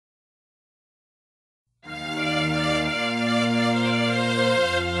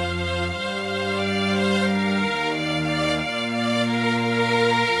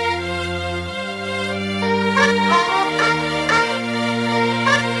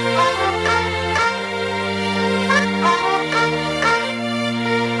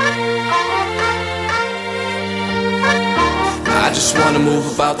just wanna move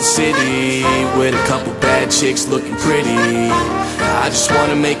about the city with a couple bad chicks looking pretty. I just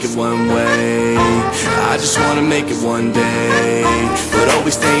wanna make it one way, I just wanna make it one day, but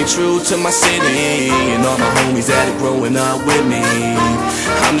always staying true to my city and all my homies that are growing up with me.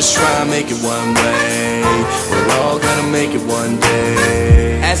 I'm just trying to make it one way, we're all gonna make it one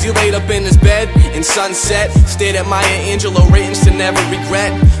day. As you laid up in his bed in sunset, stared at Maya Angelou ratings to never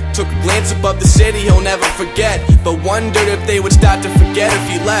regret. Took a glance above the city he'll never forget, but wondered if they would start to forget if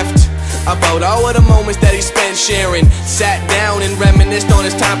he left. About all of the moments that he spent sharing, sat down and reminisced on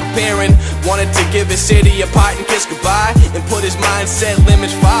his time preparing. Wanted to give his city a part and kiss goodbye, and put his mindset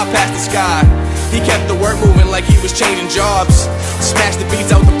limits far past the sky. He kept the work moving like he was changing jobs, smashed the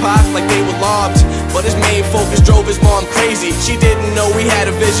beats out the pot like they were lobs. But his main focus drove his mom crazy. She didn't know he had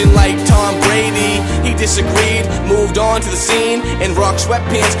a vision like Tom Brady. He disagreed, moved on to the scene, and rocked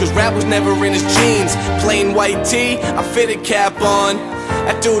sweatpants cause rap was never in his jeans. Plain white tee, a fitted cap on,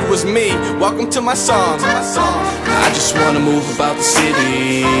 that dude was me, welcome to my song. I just wanna move about the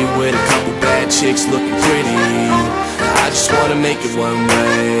city with a couple bad chicks looking pretty. I just wanna make it one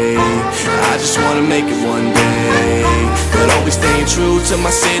way, I just wanna make it one day, but always staying true to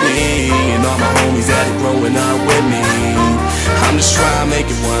my city and all my homies that are growing up with me. I'm just trying to make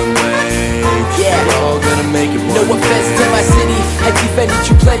it one way, we're all gonna make it one day. No offense to my city, I defended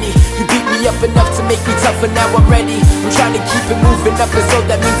you plenty. You beat me up enough to make me tougher, now I'm ready. I'm trying to keep it moving up, and so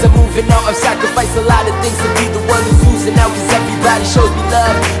that means I'm moving out. I've sacrificed a lot of things to be the one who's losing out, cause everybody shows me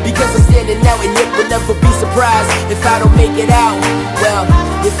love because I'm standing out, and yet will never be surprised if I don't make it out. Well,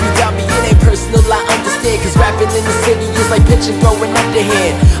 if you doubt me, it ain't personal, I understand, cause rapping in the city is like pitching, throwing up the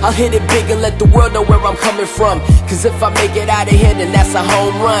hand. I'll hit it big and let the world know where I'm coming from, cause if I make it out of here, then that's a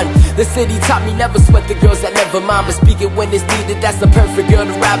home run. The city taught me never sweat the girls that never mind, but speak it when it's needed, that's the perfect girl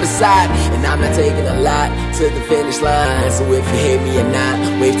to ride beside. And I'm not taking a lot to the finish line, so if you hear me or not,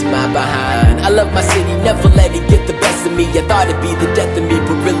 wave to my behind. I love my city, never let it get the best of me. I thought it'd be the death of me,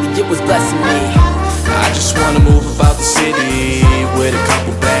 but really it was blessing me. I just wanna move about the city with a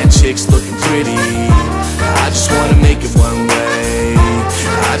couple bad chicks looking pretty. I just wanna make it one way,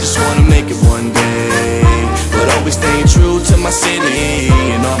 I just wanna make it one day, but always staying true to my city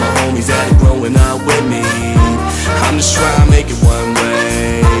and all my homies that are growing up with me. I'm just trying to make it one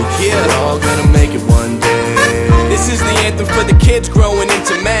way, we're all gonna make it one day. This is the anthem for the kids growing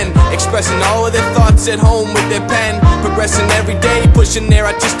into men, expressing all of their thoughts at home with their pen, progressing every day, pushing their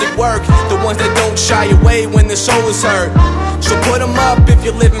artistic work, the ones that don't shy away when their soul is hurt. So put them up if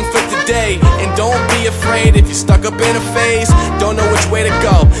you're living for today, and don't be afraid if you're stuck up in a phase, don't know which way to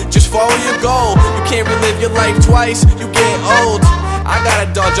go, just follow your goal. You can't relive your life twice, you get old. I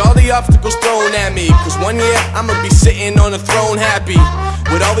gotta dodge all the obstacles thrown at me, cause one year I'ma be sitting on a throne happy.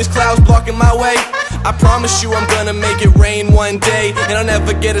 With all these clouds blocking my way, I promise you I'm gonna make it rain one day, and I'll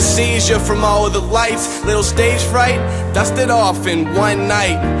never get a seizure from all of the lights. Little stage fright, dust it off in one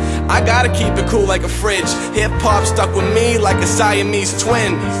night. I gotta keep it cool like a fridge, hip-hop stuck with me like a Siamese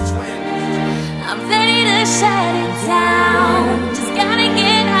twin. I'm ready to shut it down, just gotta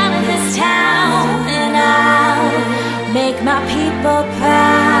get out of this town, and I'll make my people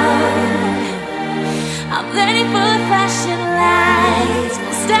proud. I'm ready for the flashing lights,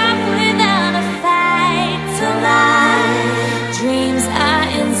 won't stop without a fight, till my dreams are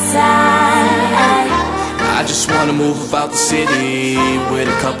inside. I just wanna move about the city with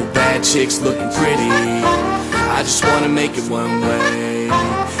a couple bad chicks looking pretty. I just wanna make it one way,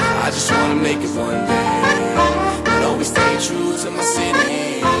 I just wanna make it one day, but always stay true to my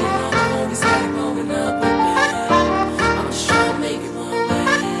city.